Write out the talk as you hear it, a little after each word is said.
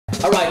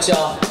Alright,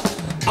 y'all.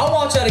 I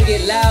want y'all to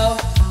get loud.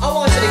 I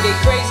want you to get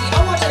crazy.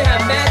 I want you to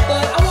have mad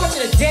fun. I want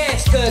you to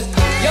dance, cause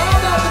y'all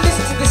about to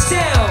listen to the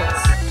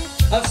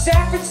sounds of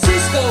San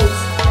Francisco's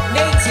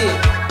native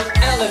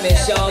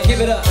elements, y'all. Give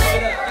it up.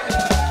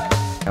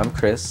 I'm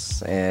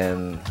Chris,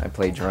 and I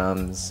play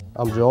drums.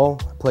 I'm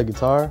Joel, I play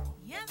guitar,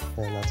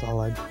 and that's all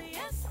I do.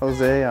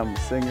 Jose, I'm a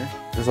singer.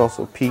 There's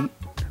also Pete,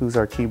 who's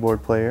our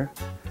keyboard player.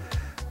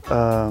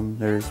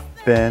 There's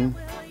Ben,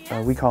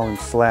 we call him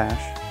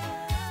Slash,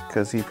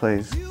 because he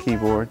plays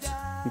keyboards.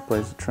 He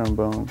plays the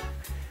trombone.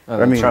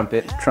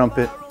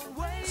 Trumpet,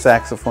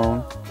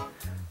 saxophone,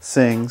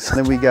 sings. And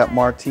then we got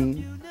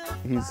Martin,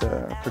 he's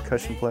a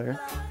percussion player.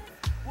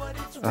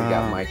 We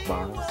got Mike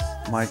Boz.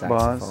 Mike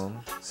Boz,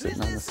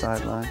 sitting on the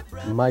sideline.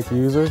 Mike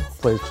User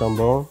plays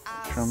trombone.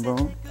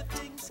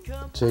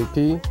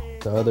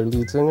 JP, the other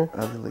lead singer.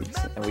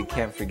 And we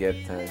can't forget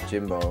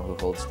Jimbo, who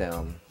holds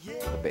down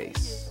the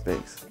bass.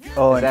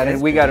 Oh,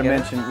 and we gotta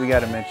mention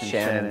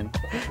Shannon.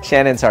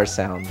 Shannon's our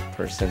sound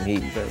person.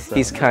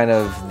 He's kind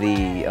of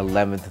the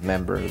 11th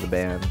member of the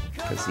band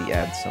because he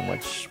adds so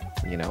much,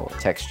 you know,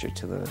 texture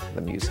to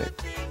the music.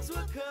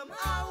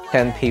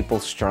 10 people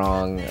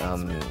strong,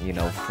 you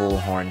know, full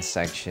horn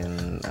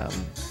section,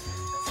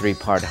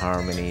 3-part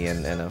harmony,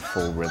 and a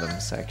full rhythm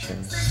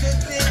section.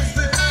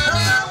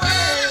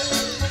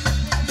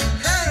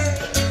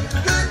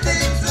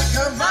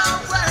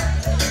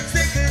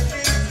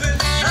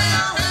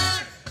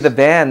 The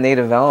band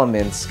Native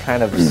Elements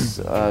kind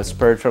of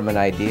spurred from an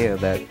idea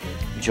that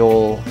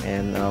Joel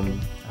and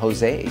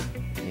Jose,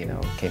 you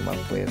know, came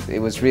up with. It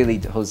was really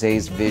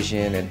Jose's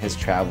vision and his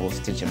travels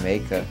to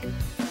Jamaica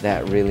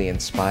that really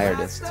inspired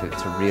us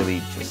to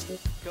really just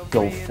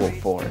go full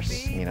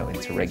force, you know,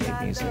 into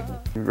reggae music.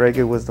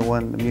 Reggae was the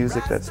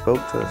music that spoke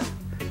to us.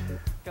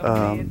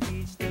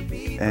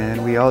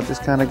 And we all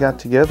just kind of got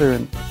together,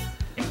 and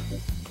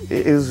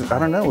it was, I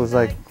don't know, it was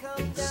like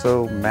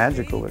so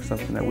magical or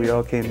something that we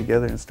all came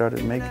together and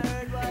started making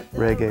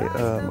reggae.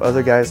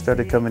 Other guys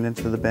started coming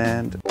into the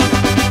band.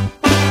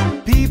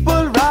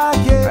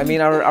 I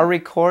mean, our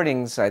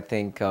recordings, I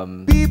think,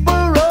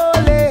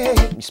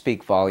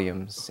 speak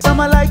volumes in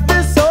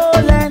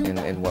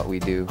what we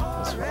do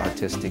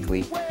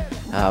artistically.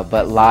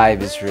 But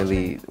live is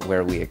really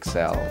where we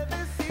excel.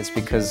 It's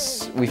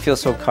because we feel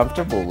so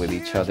comfortable with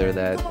each other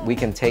that we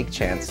can take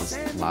chances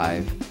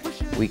live.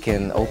 We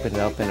can open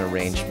up an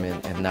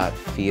arrangement and not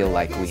feel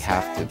like we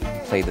have to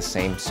play the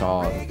same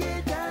song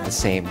the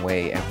same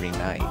way every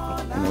night.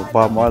 You know,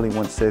 Bob Marley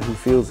once said, "Who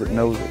feels it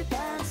knows it."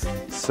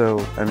 So,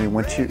 I mean,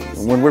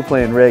 when we're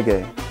playing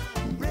reggae,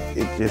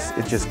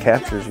 it just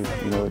captures you.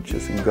 You know, it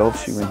just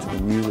engulfs you into the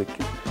music.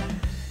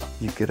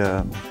 You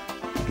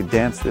could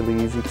dance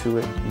really easy to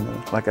it. You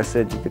know, like I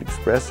said, you could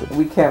express it.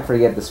 We can't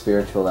forget the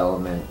spiritual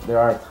element. There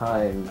are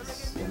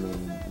times, I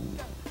mean,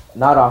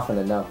 not often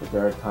enough, but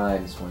there are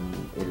times when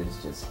it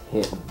is just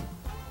hitting.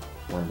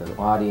 When the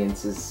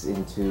audience is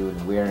in tune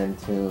and we're in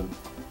tune,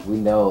 we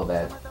know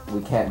that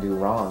we can't do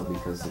wrong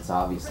because it's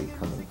obviously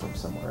coming from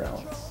somewhere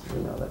else.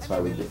 You know, that's why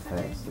we give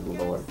thanks to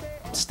the Lord.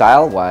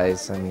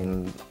 Style-wise, I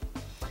mean,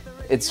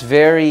 it's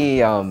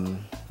very,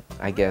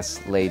 I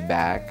guess, laid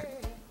back,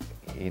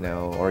 you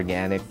know,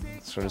 organic,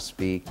 so to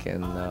speak,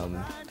 and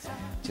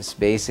just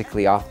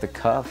basically off the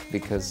cuff,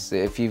 because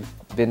if you've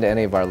been to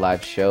any of our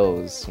live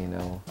shows, you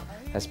know,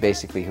 that's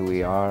basically who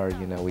we are.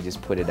 You know, we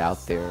just put it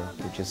out there.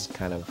 We're just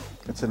kind of...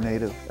 It's a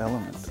native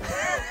element.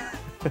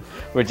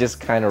 We're just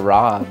kind of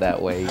raw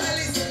that way.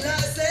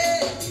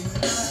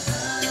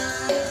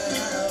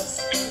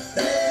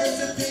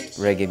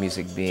 Reggae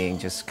music being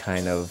just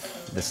kind of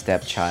the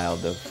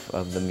stepchild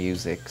of the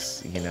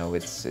musics, you know,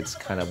 it's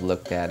kind of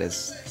looked at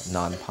as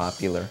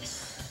non-popular.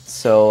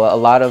 So a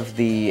lot of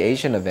the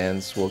Asian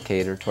events will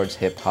cater towards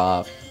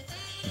hip-hop,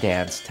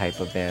 dance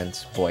type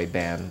events, boy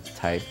band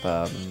type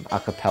a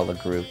cappella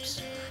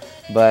groups.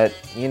 But,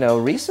 you know,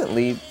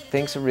 recently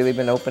things have really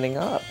been opening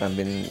up. I've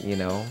been, you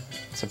know,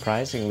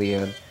 surprisingly,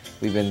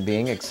 we've been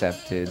being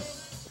accepted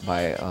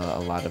by a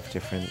lot of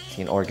different,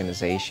 you know,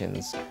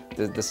 organizations.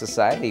 The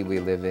society we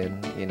live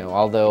in, you know,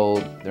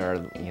 although there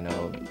are, you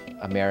know,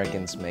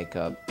 Americans make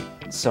up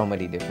so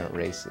many different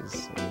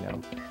races, you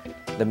know,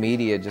 the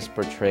media just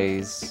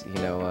portrays,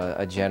 you know,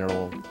 a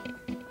general,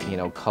 you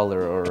know,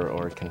 color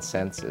or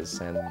consensus,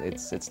 and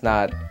it's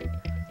not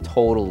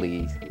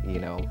totally, you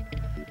know,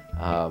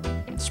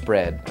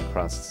 spread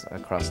across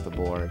the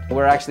board.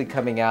 We're actually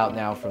coming out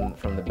now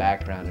from the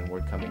background, and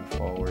we're coming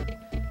forward.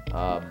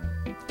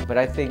 But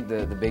I think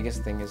the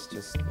biggest thing is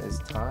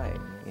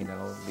time, you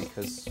know,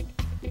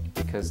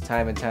 because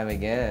time and time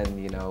again,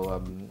 you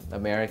know,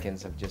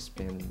 Americans have just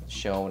been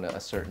shown a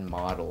certain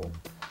model,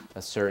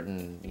 a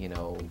certain, you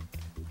know,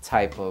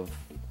 type of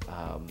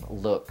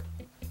look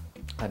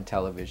on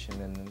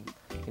television, and,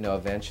 you know,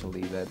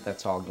 eventually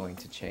that's all going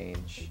to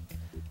change.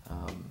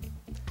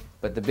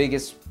 But the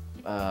biggest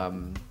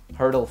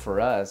hurdle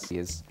for us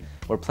is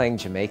we're playing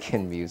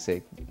Jamaican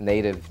music,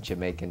 native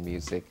Jamaican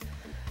music.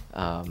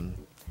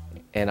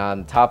 And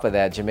on top of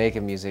that,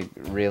 Jamaican music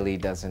really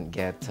doesn't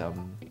get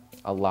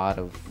a lot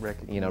of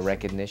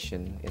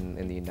recognition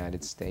in the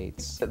United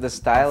States. The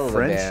style of the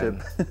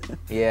band,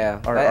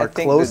 yeah, our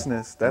think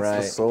closeness. that,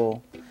 that's the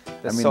soul.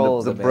 The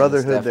soul the of the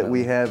brotherhood that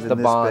we have in the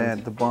this bond.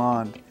 band, the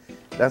bond.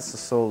 That's the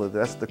soul of.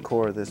 That's the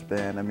core of this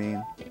band. I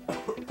mean,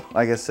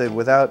 like I said,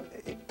 without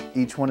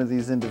each one of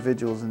these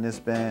individuals in this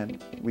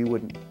band, we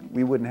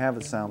wouldn't have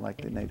a sound like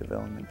the Native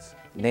Elements.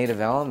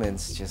 Native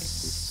Elements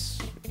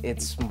just,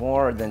 it's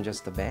more than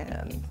just a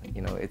band,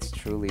 you know, it's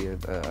truly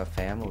a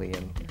family,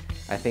 and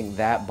I think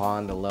that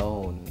bond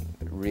alone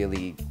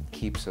really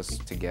keeps us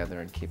together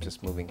and keeps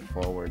us moving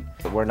forward.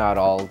 We're not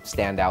all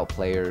standout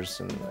players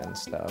and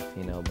stuff,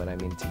 you know, but I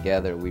mean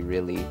together we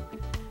really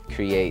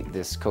create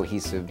this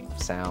cohesive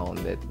sound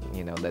that,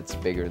 you know, that's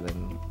bigger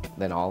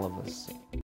than all of us.